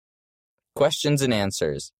Questions and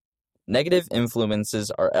answers. Negative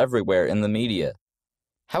influences are everywhere in the media.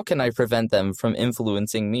 How can I prevent them from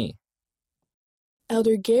influencing me?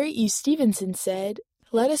 Elder Gary E. Stevenson said,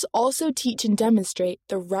 "Let us also teach and demonstrate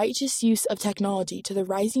the righteous use of technology to the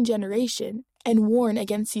rising generation and warn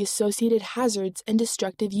against the associated hazards and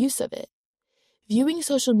destructive use of it. Viewing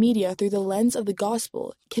social media through the lens of the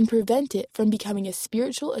gospel can prevent it from becoming a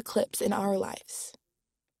spiritual eclipse in our lives."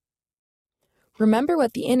 Remember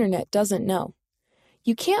what the internet doesn't know.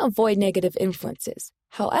 You can't avoid negative influences.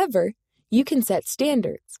 However, you can set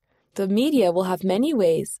standards. The media will have many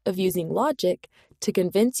ways of using logic to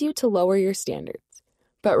convince you to lower your standards.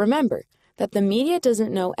 But remember that the media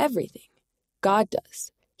doesn't know everything. God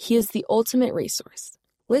does. He is the ultimate resource.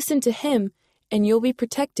 Listen to Him, and you'll be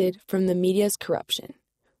protected from the media's corruption.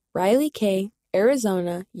 Riley K.,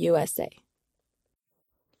 Arizona, USA.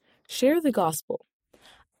 Share the gospel.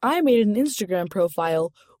 I made an Instagram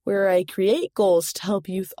profile where I create goals to help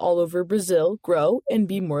youth all over Brazil grow and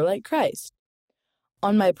be more like Christ.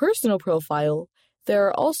 On my personal profile, there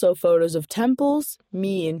are also photos of temples,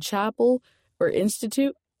 me in chapel or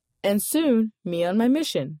institute, and soon, me on my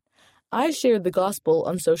mission. I shared the gospel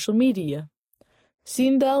on social media.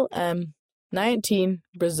 Sindel M., 19,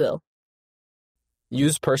 Brazil.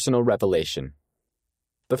 Use personal revelation.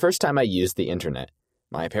 The first time I used the internet,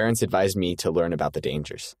 my parents advised me to learn about the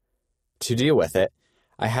dangers. To deal with it,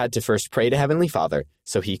 I had to first pray to Heavenly Father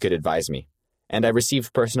so He could advise me, and I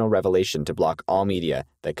received personal revelation to block all media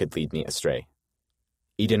that could lead me astray.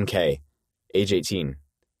 Eden K., age 18,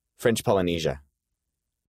 French Polynesia.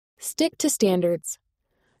 Stick to standards.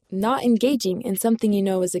 Not engaging in something you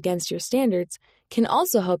know is against your standards can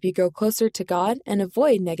also help you grow closer to God and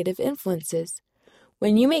avoid negative influences.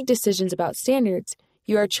 When you make decisions about standards,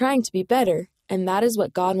 you are trying to be better, and that is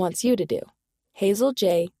what God wants you to do. Hazel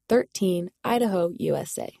J., 13, Idaho,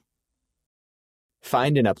 USA.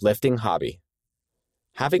 Find an uplifting hobby.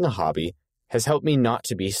 Having a hobby has helped me not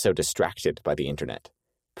to be so distracted by the internet.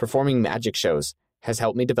 Performing magic shows has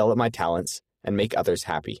helped me develop my talents and make others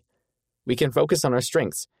happy. We can focus on our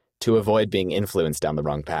strengths to avoid being influenced down the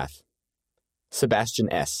wrong path.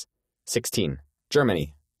 Sebastian S., 16,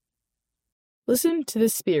 Germany. Listen to the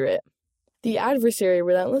Spirit. The adversary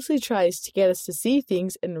relentlessly tries to get us to see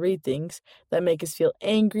things and read things that make us feel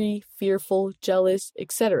angry, fearful, jealous,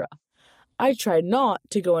 etc. I try not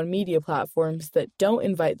to go on media platforms that don't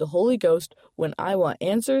invite the Holy Ghost when I want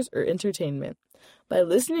answers or entertainment. By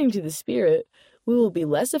listening to the Spirit, we will be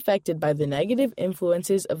less affected by the negative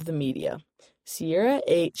influences of the media. Sierra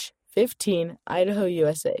H., 15, Idaho,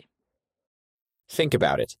 USA. Think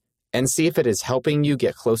about it and see if it is helping you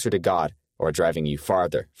get closer to God or driving you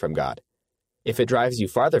farther from God. If it drives you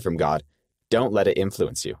farther from God, don't let it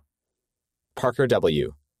influence you. Parker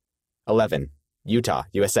W., 11, Utah,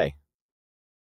 USA.